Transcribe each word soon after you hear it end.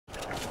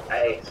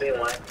Hey, see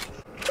one.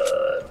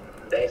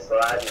 They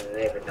sliding and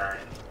everything.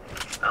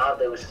 I don't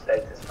think we should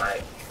take this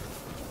fight.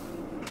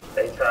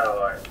 They try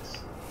hard.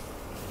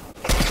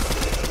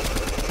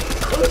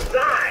 Who's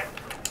that?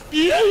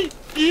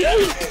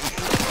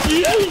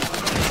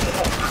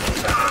 Oh my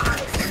god.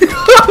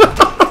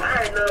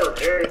 I know,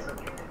 there's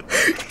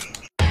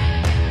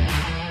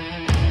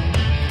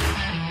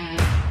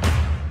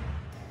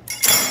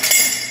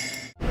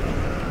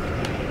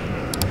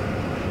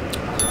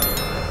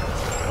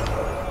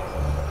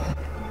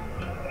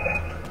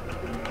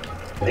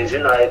Did you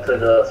know they took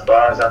the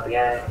scars out the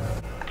game?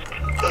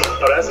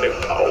 Oh, that's new.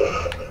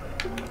 Oh.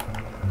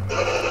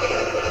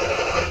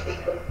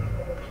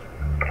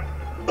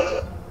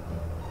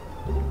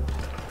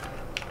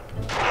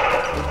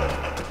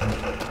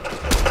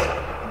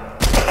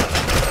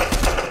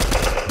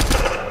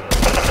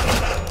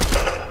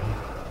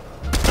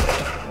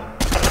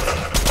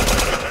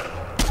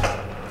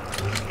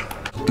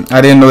 I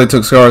didn't know they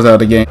took scars out of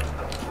the game.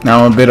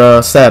 Now I'm a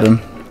bit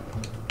saddened.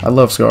 I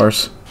love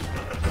scars.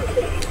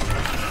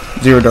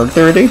 Zero Dark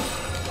 30.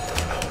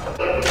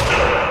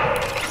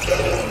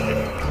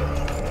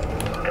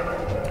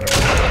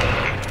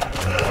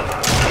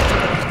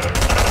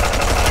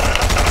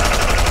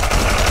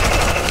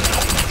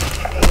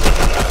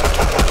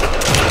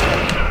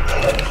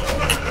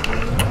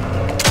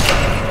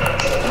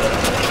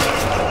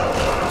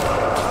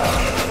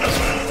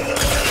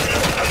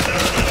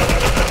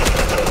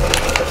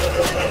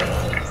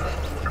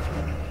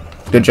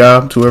 Good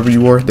job to whoever you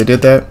were that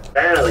did that.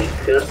 apparently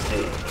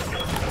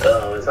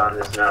Pistol is on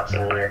this map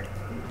somewhere.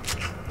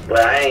 But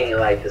I ain't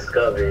like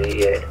discovered it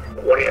yet.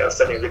 Well, yeah,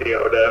 send me a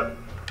video of that.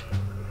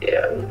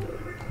 Yeah.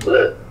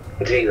 Look,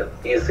 Giga,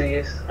 you see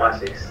this?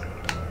 Watch this.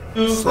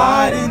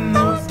 Sliding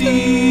those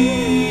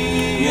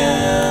DMs.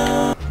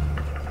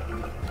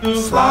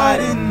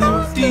 Sliding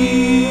those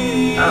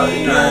DMs. Oh,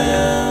 you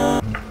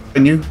know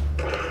And you?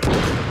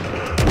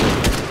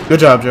 Good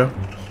job, Joe.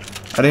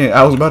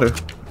 I was about to.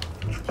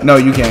 No,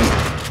 you can't.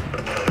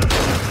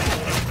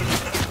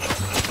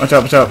 Watch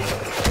out, watch out.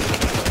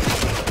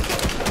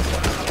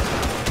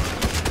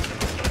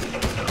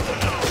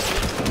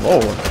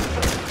 Lord.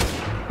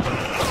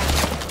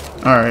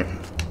 Alright.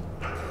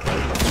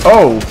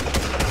 Oh!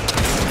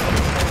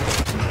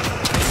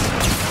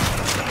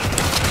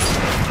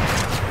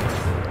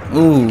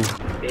 Ooh.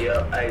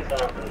 Yeah, I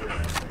found him.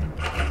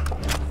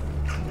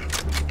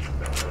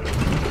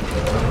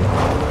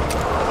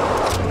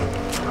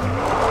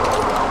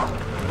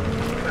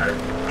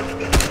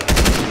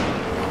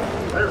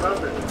 Where's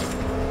Open?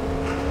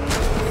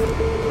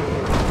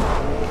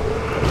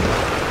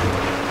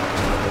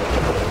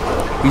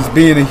 He's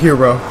being a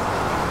hero.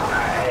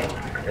 Alright,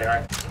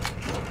 there.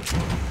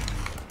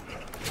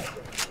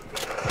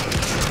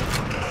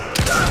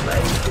 God,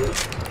 like, dude.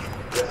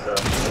 Good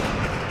stuff.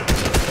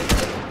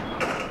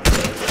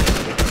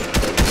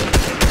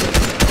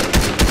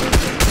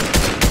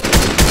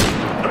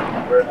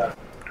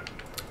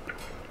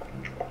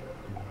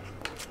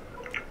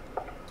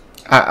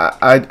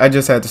 I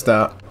just had to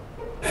stop.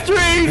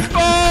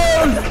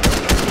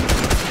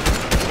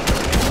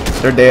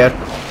 They're dead.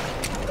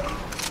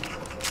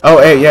 Oh,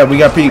 hey, yeah, we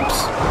got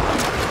peeps.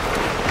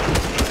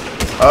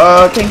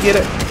 Can't get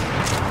it.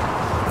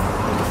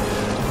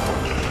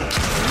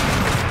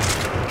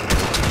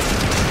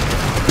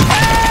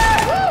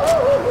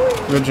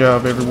 Good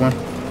job, everyone.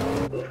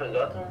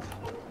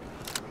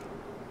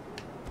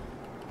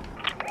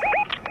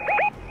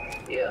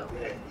 Yeah,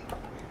 man.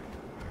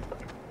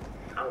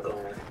 I'm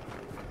going.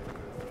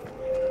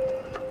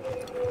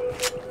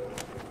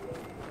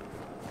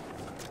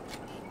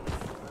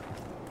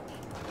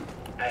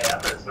 Hey,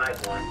 I'm gonna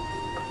snipe one.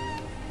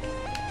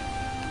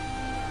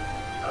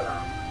 Hold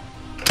on.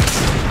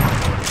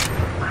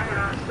 Why did I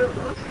still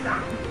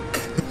stop?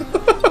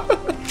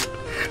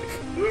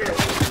 Yeah.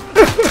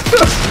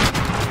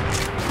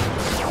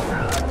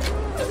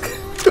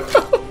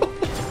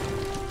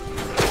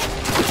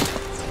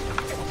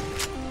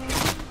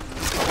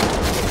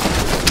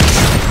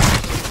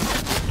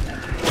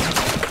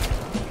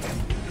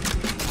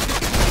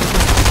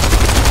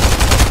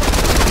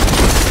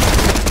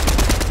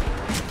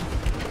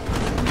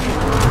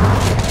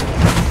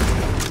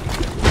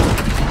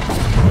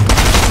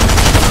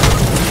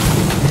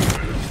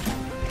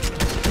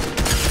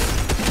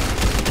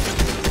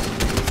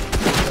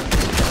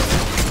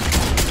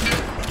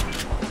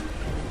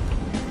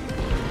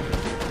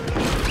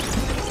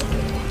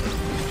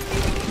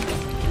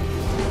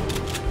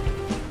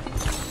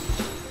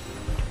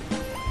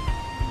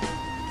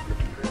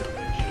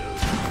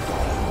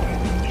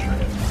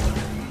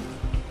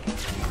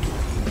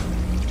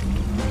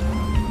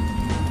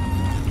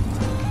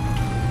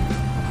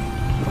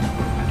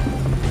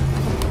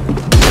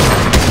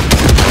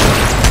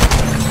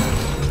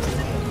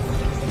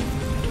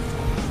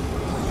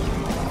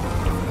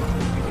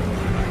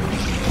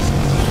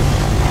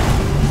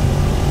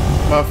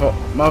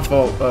 My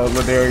fault,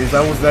 Ladarius.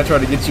 I was not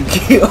trying to get you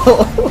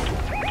killed.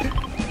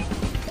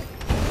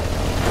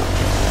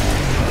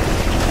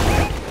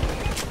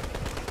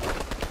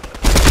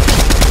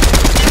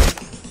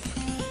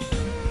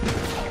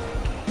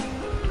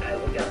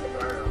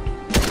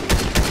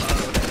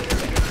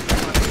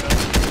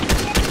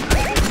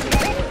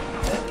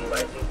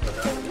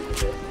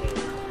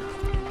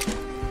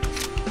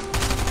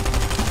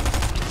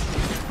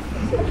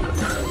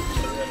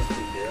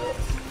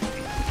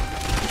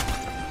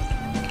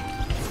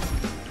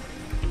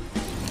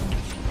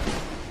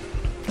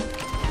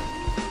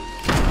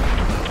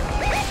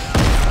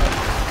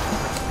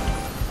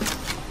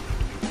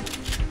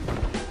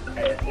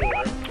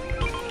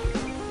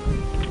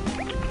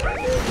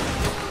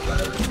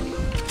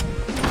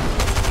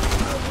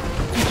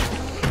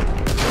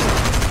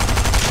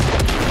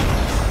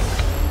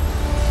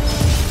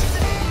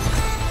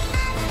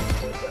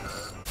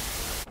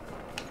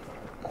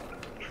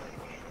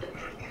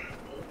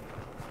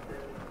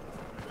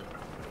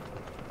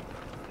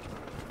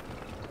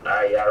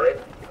 Alright, y'all ready?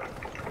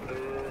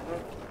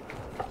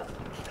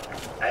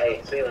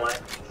 Hey, see one.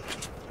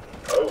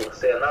 Oh,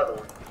 see another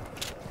one.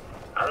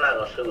 I'm not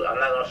gonna shoot. I'm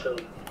not gonna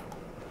shoot.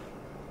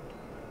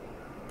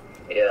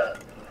 Yeah.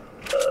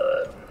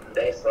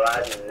 They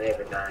sliding and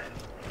everything.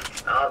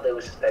 I don't think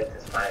we should take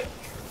this fight.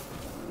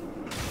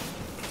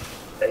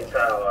 They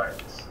try hard.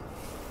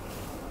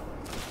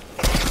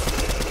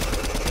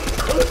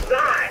 Who's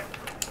that?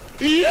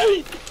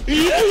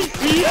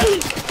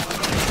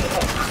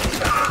 Oh my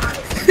god.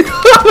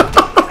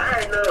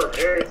 I know,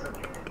 seriously.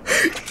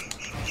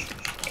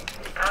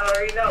 I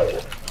already know.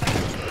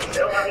 That's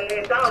why he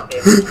ain't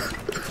talking.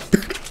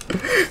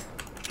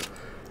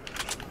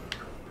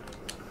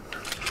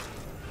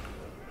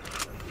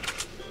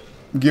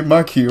 Get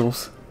my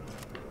kills.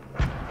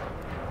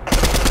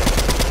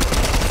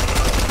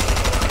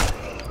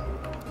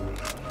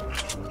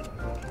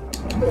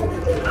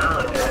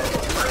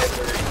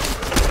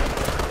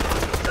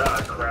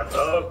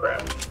 Oh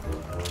crap.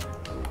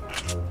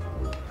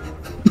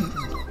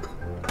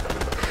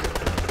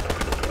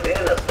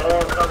 Then the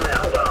storm coming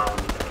out on.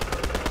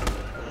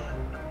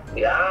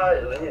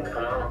 Yeah, we need to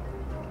come on.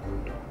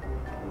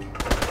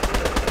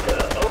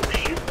 Oh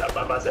shoot, I'm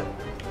by myself.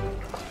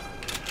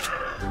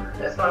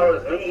 That's why it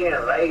was me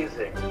getting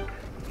lazy.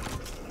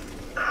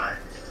 Gosh.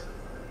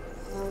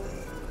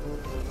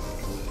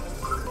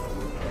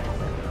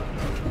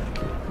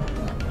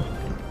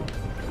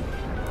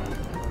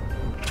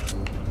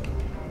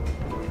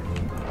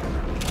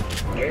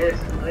 Yes,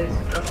 please,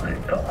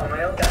 come on,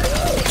 man, we gotta go.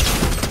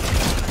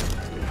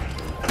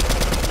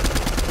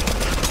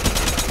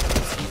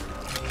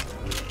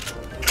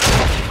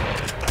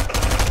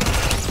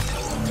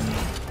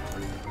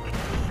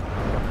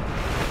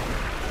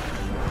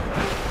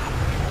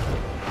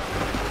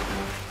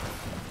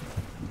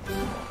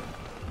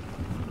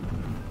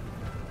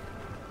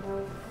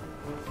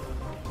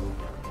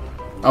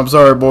 I'm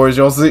sorry, boys.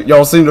 Y'all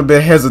seem a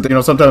bit hesitant. You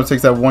know, sometimes it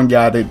takes that one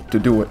guy to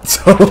do it.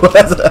 So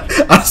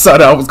I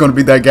decided I was going to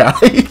be that guy.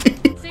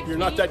 You're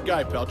not that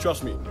guy, pal.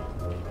 Trust me.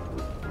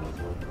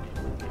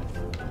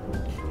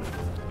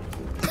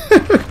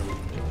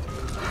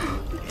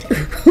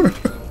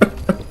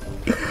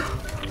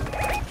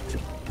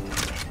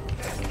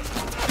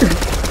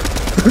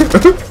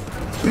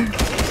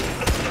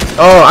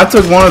 Oh, I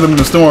took one of them in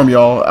the storm,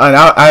 y'all.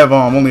 I have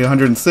only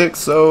 106,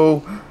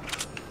 so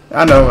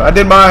I know I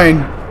did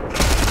mine.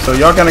 So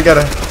y'all kind of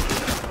gotta.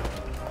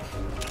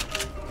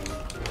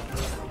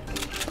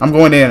 I'm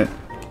going in.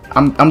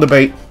 I'm the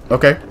bait.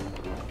 Okay.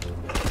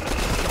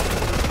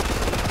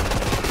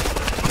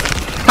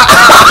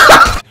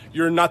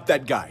 You're not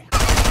that guy.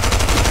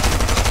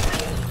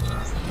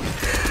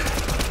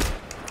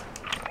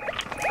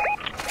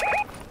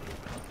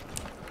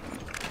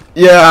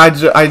 Yeah, I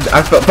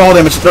fall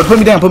damage. Put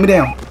me down. Put me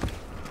down.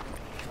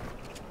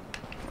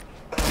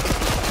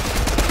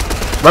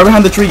 Right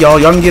behind the tree, y'all.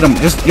 Y'all can get him.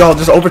 Just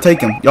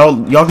overtake him.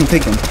 Y'all can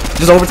take him.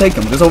 Just overtake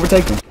him. Just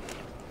overtake him.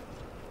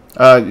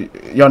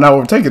 Y'all not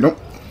overtaking him.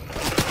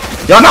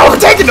 Y'all not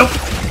overtaking him.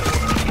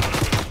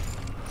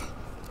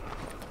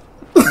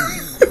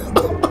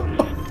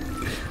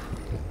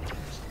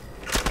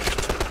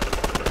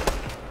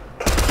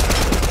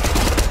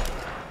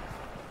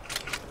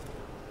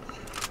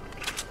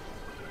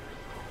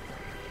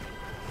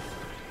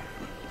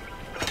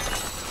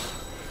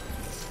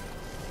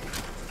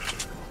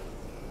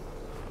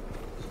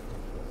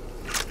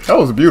 That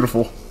was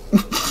beautiful.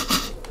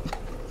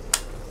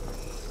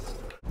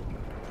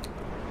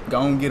 Go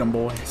on, get them,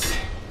 boys.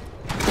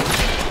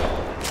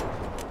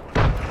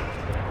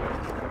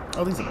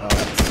 Oh, these are bots.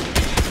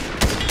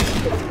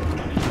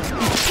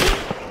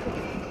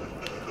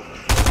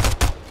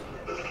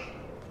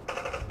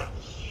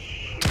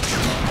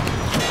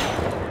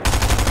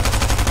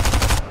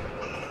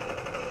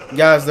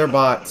 Guys, they're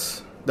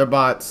bots. They're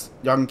bots.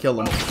 Y'all can kill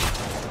them.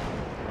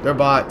 They're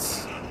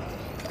bots.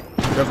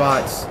 They're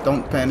bots.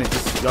 Don't panic.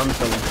 Y'all can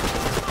kill them.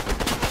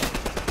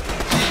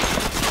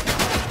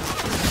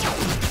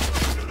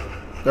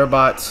 They're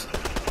bots.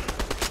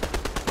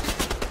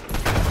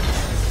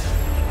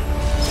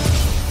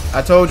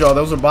 I told y'all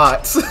those were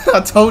bots.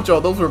 I told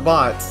y'all those were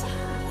bots.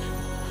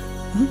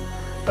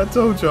 I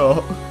told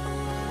y'all.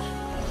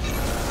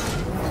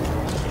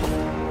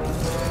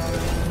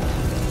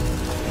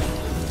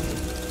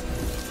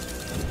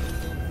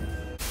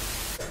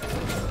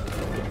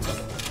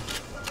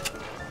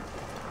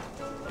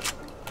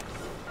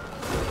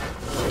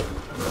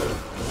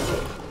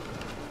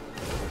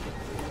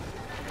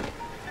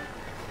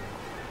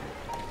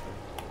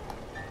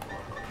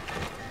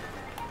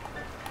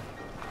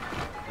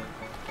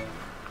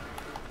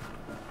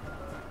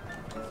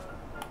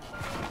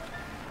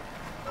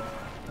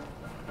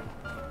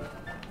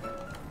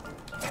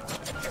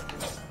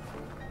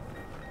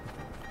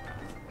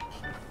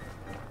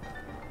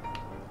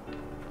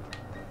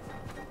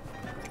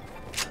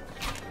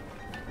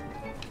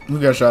 Who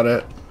got shot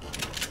at?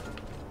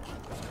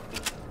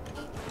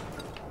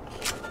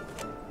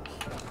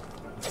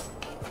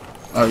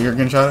 Oh, you're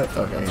getting shot at?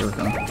 Okay, here we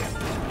come.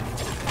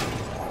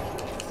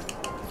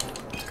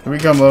 Here we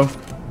come, Lo.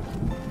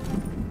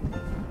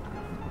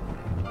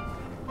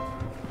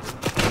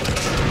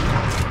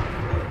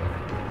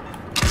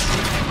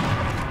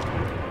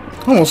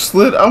 I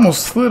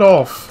almost slid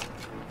off.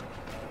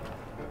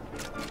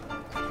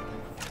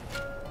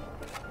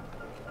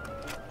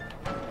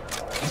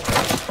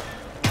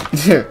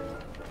 Yeah.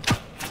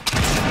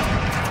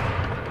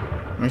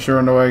 Make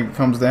sure nobody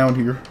comes down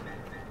here.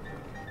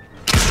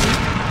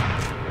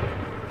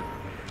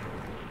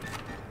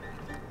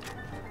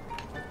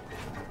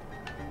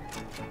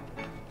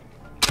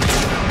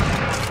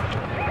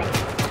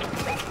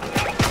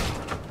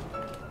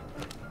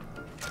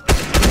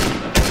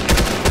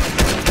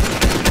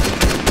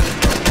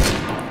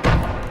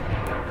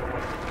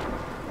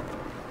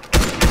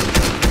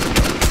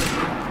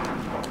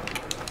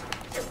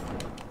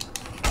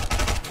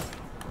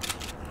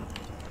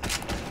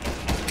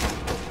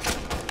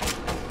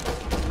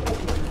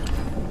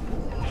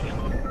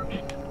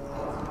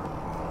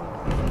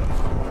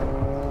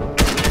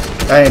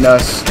 That ain't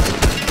us.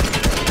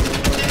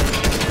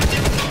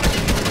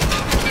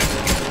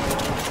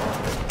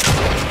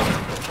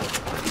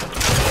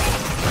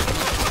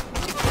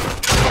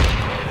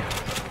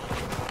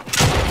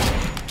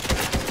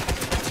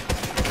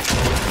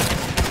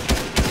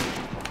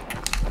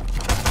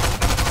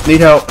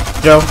 Need help,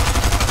 Joe.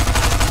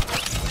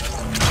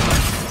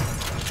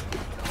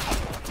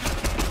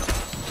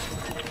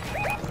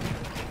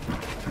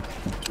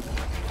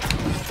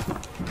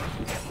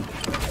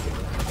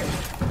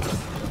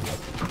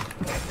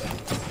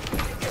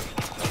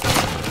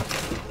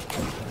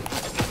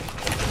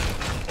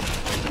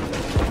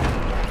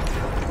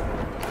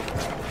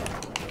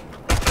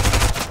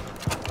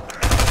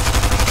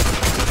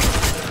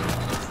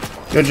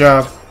 Good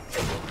job.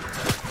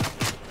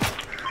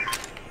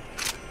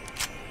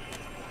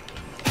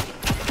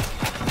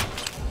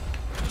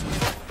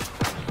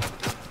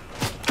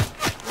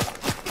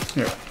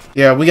 Here.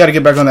 Yeah, we gotta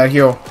get back on that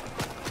hill.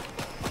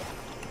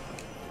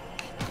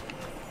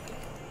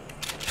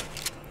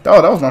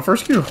 Oh, that was my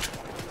first kill.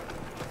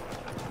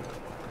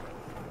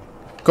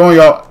 Come on,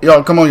 y'all.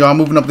 Y'all, come on, y'all. I'm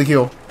moving up the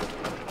hill.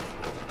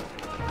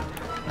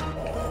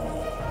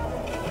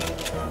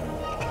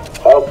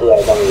 Hopefully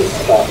I don't get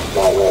shot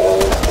by my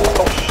bad.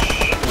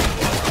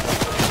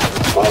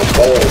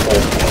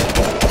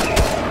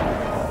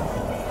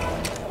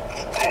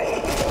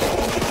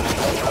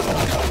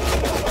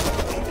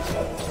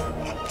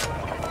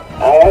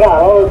 I got a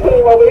whole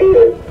team over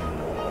here.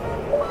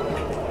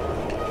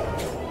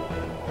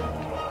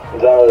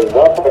 There's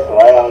one person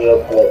right on your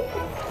foot.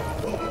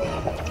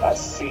 I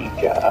see,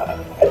 God.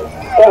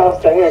 Yeah, I'm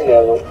still here,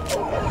 Neville.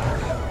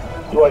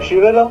 Do I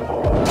shoot at him?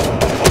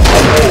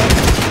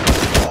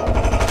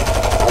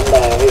 I'm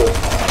down here.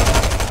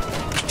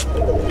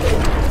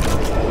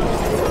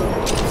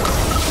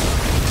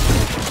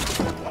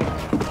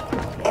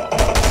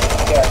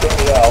 Yeah, get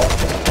me out.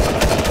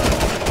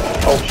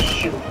 Oh,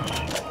 shoot.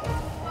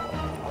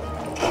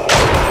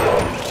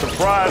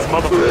 Surprise,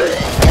 motherfucker.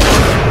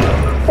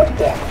 What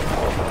the?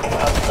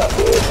 I'm stuck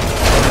with it.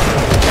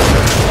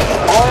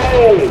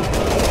 Hey!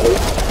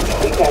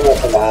 He came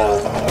up and down.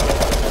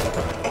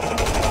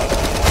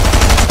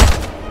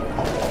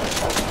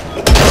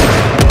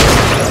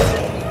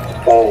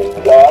 Dang,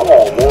 yo, I'm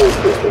on more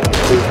shit.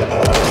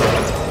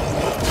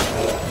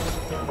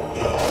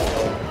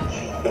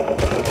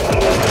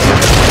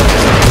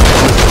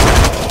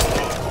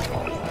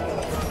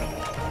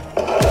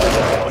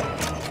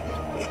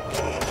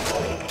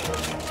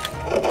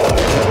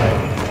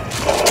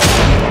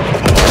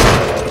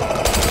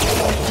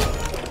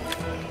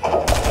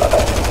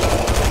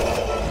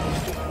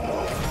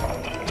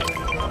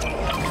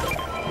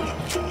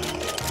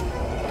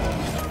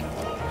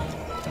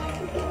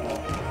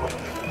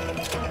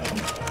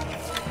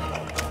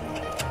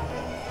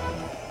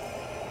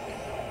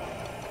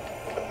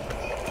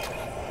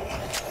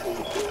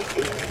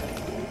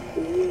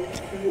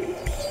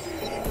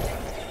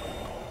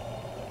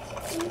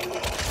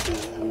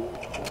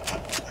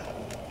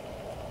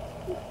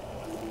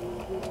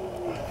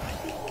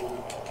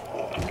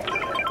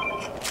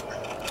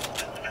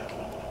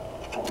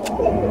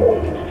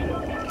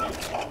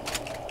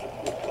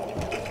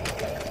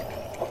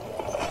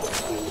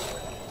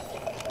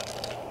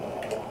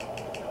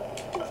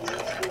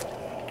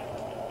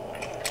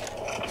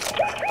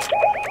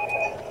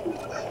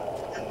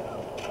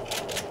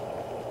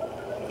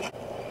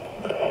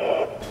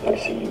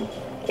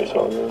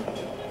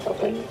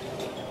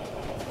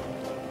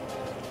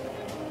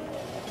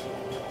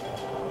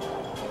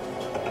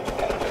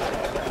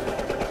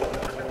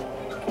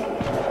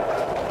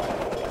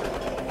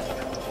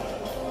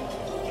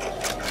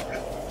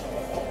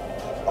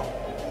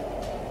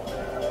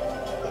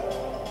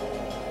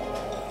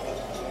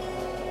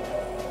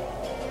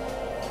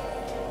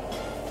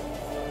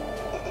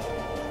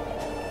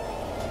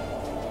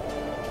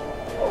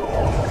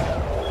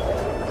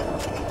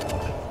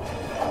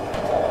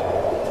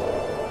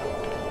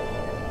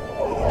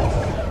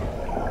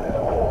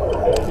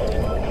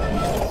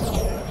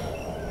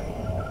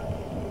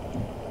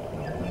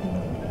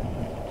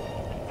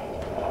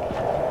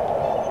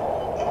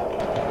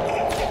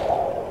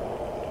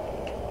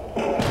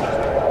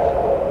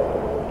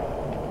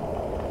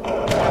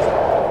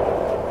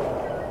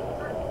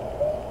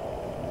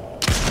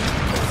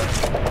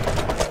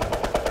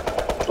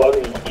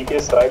 Buddy, you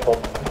get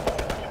stifled.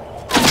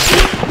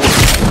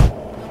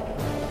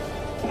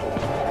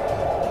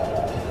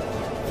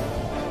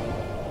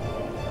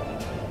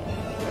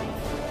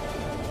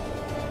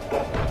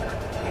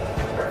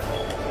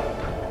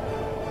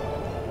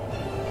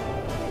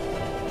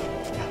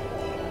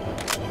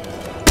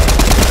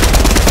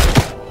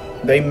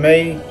 They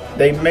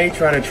may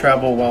try to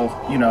travel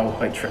while, you know,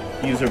 like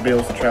use their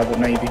bills to travel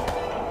maybe.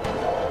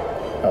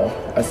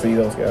 Oh, I see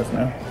those guys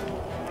now.